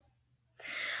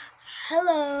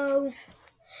Hello.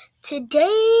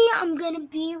 Today I'm going to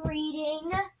be reading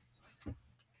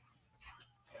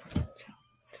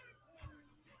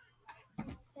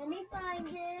Let me find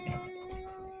it.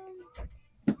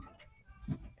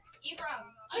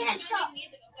 Ephraim, stop.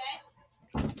 Music,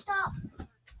 okay? Stop.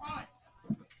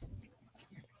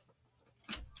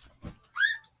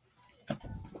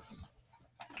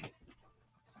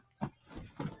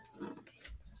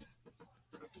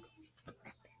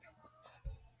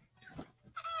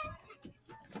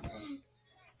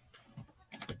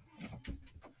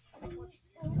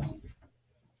 Promise.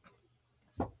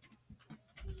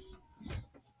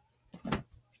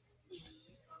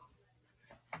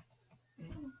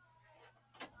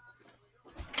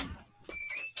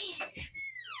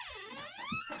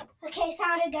 Okay,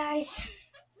 found it, guys.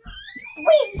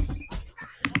 Wait.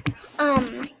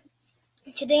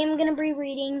 Today I'm going to be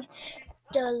reading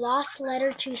The Lost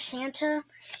Letter to Santa.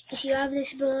 If you have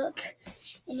this book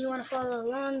and you want to follow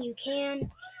along, you can.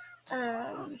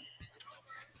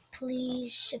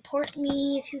 Please support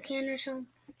me if you can or something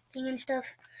and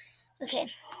stuff. Okay.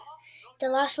 The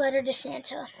Lost Letter to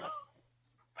Santa.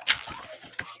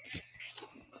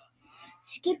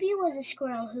 Skippy was a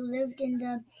squirrel who lived in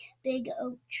the big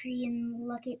oak tree in the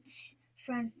Luckett's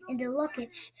front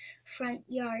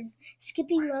yard.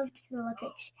 Skippy loved the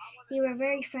Lucketts. They were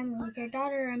very friendly. Their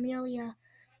daughter Amelia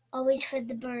always fed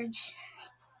the birds,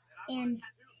 and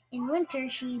in winter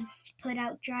she put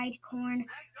out dried corn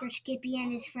for Skippy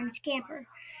and his friend Scamper,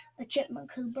 a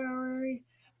chipmunk who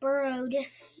burrowed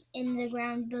in the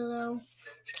ground below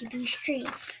Skippy's tree.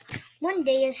 One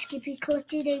day, as Skippy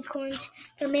collected acorns,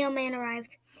 the mailman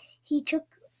arrived. He took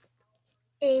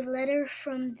a letter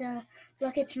from the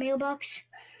Luckett's mailbox,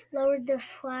 lowered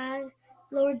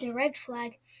the red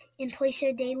flag, and placed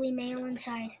their daily mail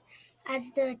inside.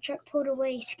 As the truck pulled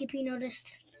away, Skippy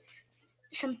noticed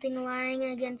something lying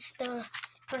against the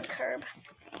front curb.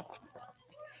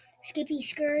 Skippy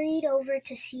scurried over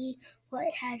to see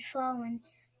what had fallen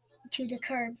to the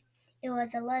curb. It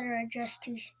was a letter addressed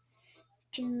to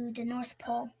the North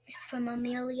Pole from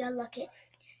Amelia Luckett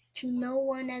to no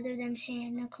one other than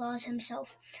Santa Claus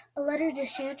himself. A letter to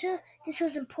Santa? This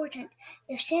was important.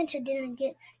 If Santa didn't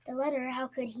get the letter, how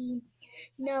could he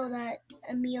know what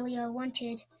Amelia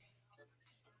wanted?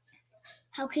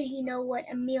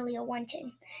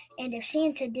 And if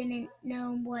Santa didn't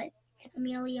know what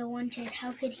Amelia wanted,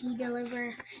 how could he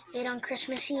deliver it on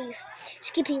Christmas Eve?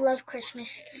 Skippy loved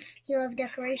Christmas. He loved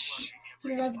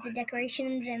the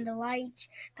decorations and the lights.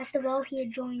 Best of all, he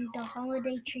enjoyed the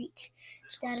holiday treats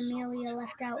that Amelia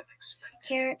left out.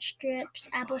 Carrot strips,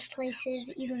 apple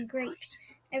slices, even grapes.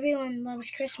 Everyone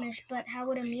loves Christmas, but how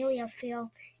would Amelia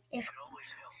feel if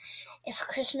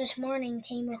Christmas morning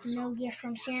came with no gift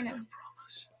from Santa?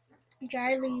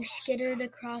 Dry leaves skittered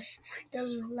across the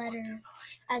letter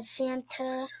as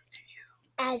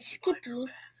Skippy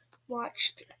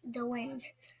watched the wind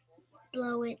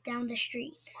blow it down the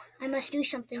street. I must do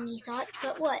something, he thought,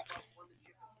 but what?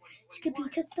 Skippy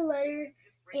took the letter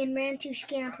and ran to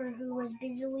Scamper, who was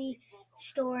busily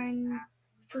storing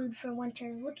food for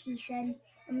winter. Look, he said,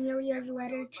 Amelia's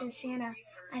letter to Santa.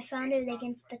 I found it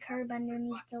against the curb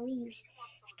underneath the leaves.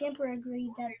 Scamper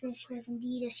agreed that this was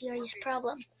indeed a serious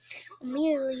problem.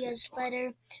 Amelia's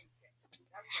letter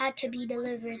had to be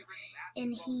delivered,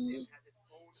 and he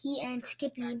and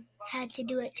Skippy had to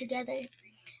do it together.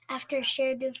 After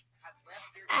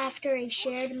a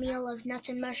shared meal of nuts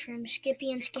and mushrooms,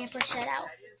 Skippy and Scamper set out.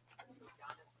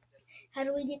 How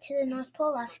do we get to the North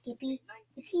Pole? asked Skippy.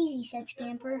 It's easy, said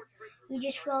Scamper. We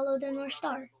just follow the North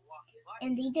Star.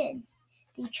 And they did.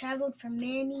 They traveled for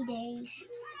many days,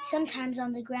 sometimes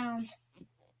on the ground,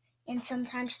 and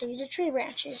sometimes through the tree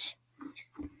branches.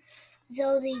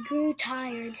 Though they grew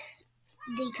tired,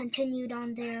 they continued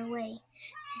on their way,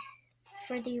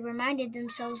 for they reminded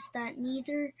themselves that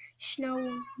neither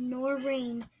snow nor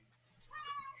rain,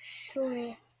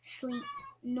 sleet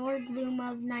nor gloom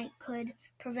of night could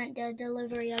prevent the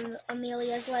delivery of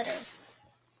Amelia's letter.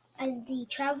 As they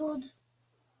traveled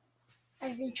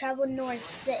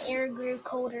north, the air grew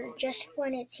colder. Just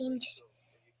when it seemed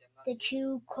the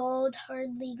two could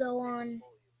hardly go on,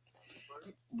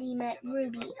 they met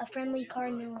Ruby, a friendly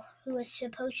cardinal who was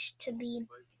supposed to be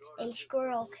a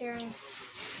squirrel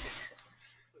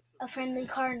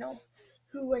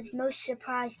who was most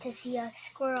surprised to see a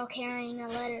squirrel carrying a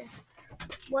letter.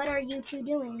 What are you two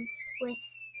doing with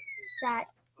that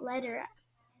letter?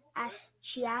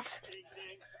 She asked.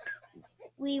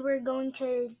 We were going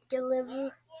to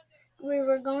the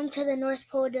North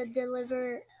Pole to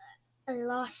deliver a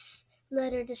lost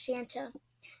letter to Santa,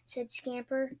 said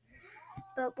Scamper,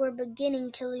 but we're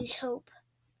beginning to lose hope.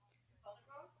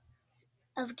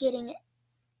 of getting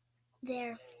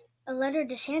there. A letter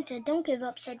to Santa. Don't give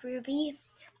up, said Ruby.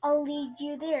 I'll lead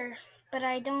you there, but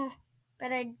I don't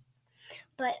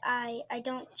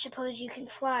suppose you can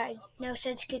fly. No,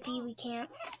 said Skippy, we can't.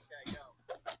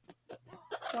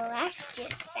 Well, that's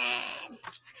just sad.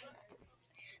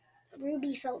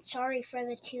 Ruby felt sorry for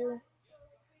the two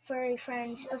furry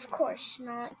friends. Of course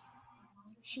not,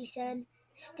 she said.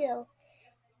 Still,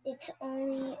 it's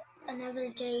only another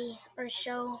day or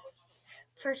so.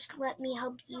 First, let me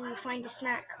help you find a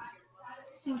snack.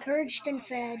 Encouraged and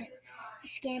fed,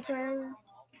 Scamper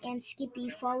and Skippy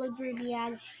followed Ruby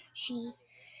as she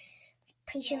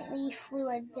patiently flew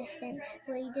a distance,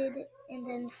 waited, and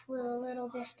then flew a little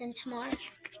distance more.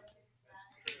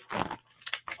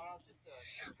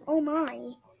 Oh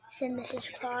my, said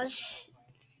Mrs. Claus.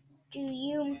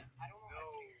 Do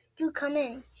come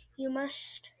in. You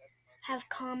must have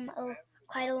come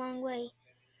quite a long way.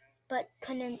 But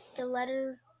couldn't the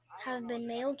letter have been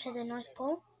mailed to the North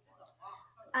Pole?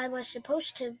 It was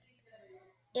supposed to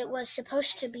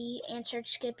be, answered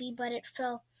Skippy, but it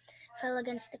fell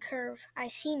against the curve. I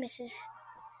see,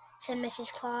 said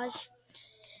Mrs. Claus.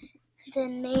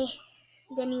 Then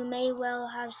you may well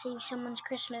have saved someone's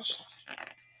Christmas.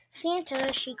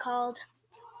 Santa, she called.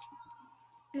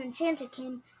 When Santa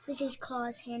came, Mrs.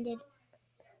 Claus handed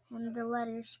him the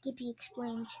letter. Skippy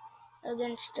explained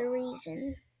again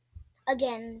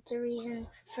the reason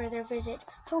for their visit.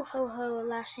 Ho, ho, ho,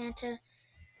 laughed Santa.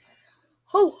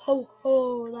 Ho, ho,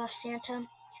 ho, laughed Santa.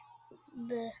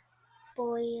 The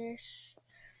boyish.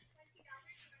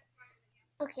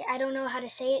 Okay, I don't know how to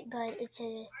say it, but it's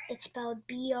spelled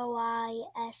Boisterously.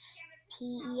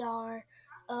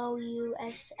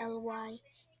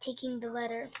 Taking the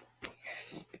letter.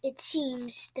 It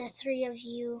seems the three of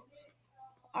you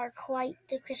are quite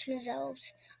the Christmas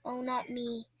elves. Oh, not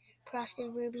me,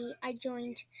 protested Ruby. I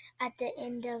joined at the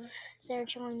end of their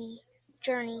journey.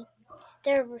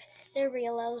 They're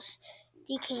real elves.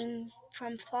 They came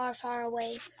from far, far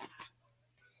away.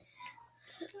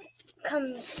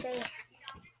 Come, said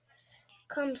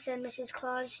Mrs.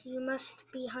 Claus. You must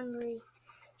be hungry.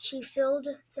 She filled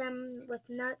them with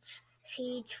nuts,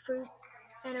 seeds, fruit,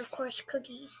 and of course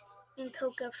cookies and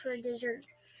cocoa for dessert.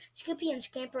 Skippy and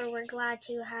Scamper were glad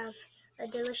to have a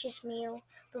delicious meal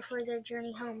before their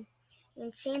journey home,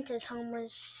 and Santa's home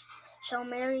was so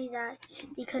merry that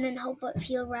they couldn't help but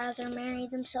feel rather merry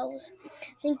themselves.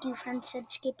 Thank you, friend, said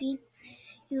Skippy.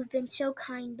 You've been so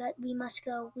kind, but we must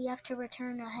go. We have to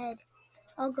return ahead.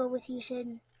 I'll go with you,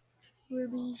 said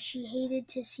Ruby. She hated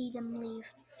to see them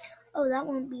leave. Oh, that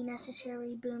won't be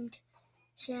necessary, boomed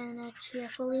Santa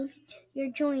cheerfully.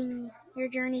 Your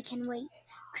journey can wait.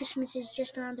 Christmas is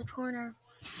just around the corner,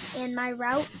 and my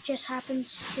route just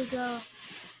happens to go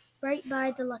right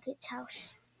by the Luckett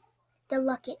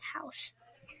house.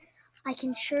 I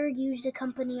can sure use the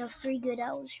company of three good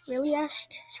elves. Really?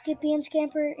 Asked Skippy and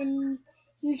Scamper in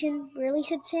Eugene. Really?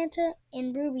 Said Santa.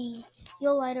 And Ruby,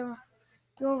 you'll ride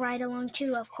along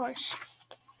too, of course.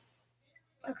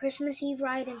 A Christmas Eve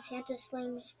ride in Santa's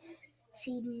sleigh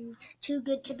seemed too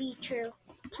good to be true.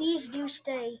 Please do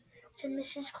stay, said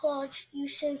Mrs. Claus. You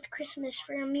saved Christmas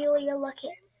for Amelia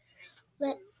Luckett.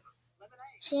 Let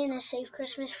Santa save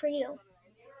Christmas for you.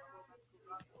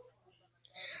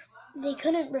 They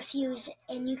couldn't refuse,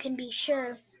 and you can be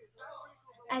sure,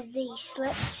 as they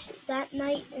slept that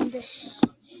night in the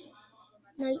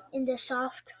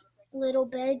soft little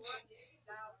beds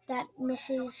that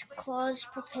Mrs. Claus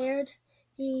prepared,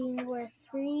 they were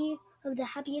three of the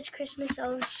happiest Christmas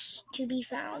elves to be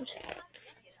found.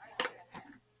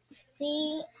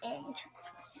 The end.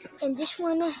 And this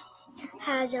one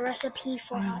has a recipe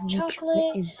for hot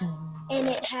chocolate, and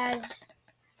it has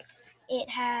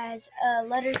a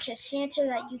letter to Santa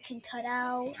that you can cut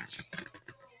out.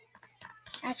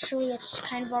 Actually, it's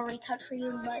kind of already cut for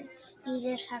you, but you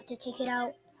just have to take it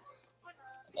out.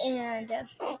 And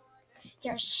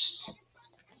there's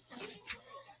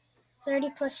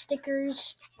 30 plus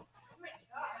stickers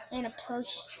and a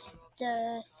post.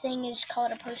 The thing is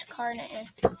called a postcard,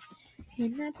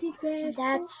 and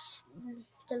that's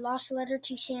the Lost Letter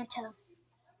to Santa.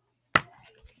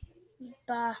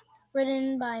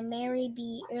 Written by Mary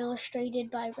B.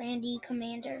 Illustrated by Randy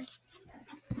Commander.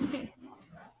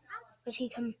 Was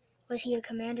he a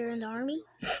commander in the army?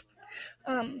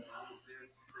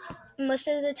 Most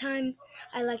of the time,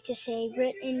 I like to say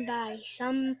written by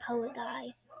some poet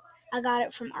guy. I got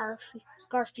it from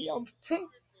Garfield.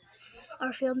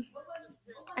 Garfield.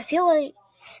 I feel like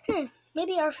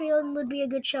maybe Garfield would be a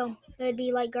good show. It would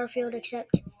be like Garfield,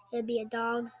 except it would be a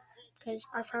dog, because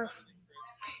arf.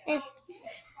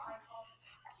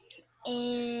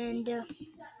 And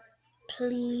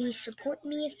Please support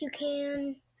me if you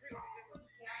can.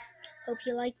 Hope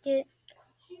you liked it.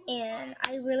 And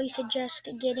I really suggest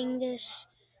getting this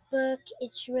book.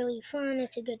 It's really fun.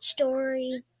 It's a good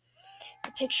story.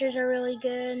 The pictures are really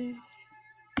good.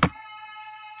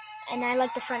 And I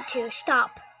like the front too.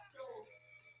 Stop.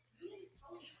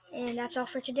 And that's all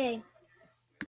for today.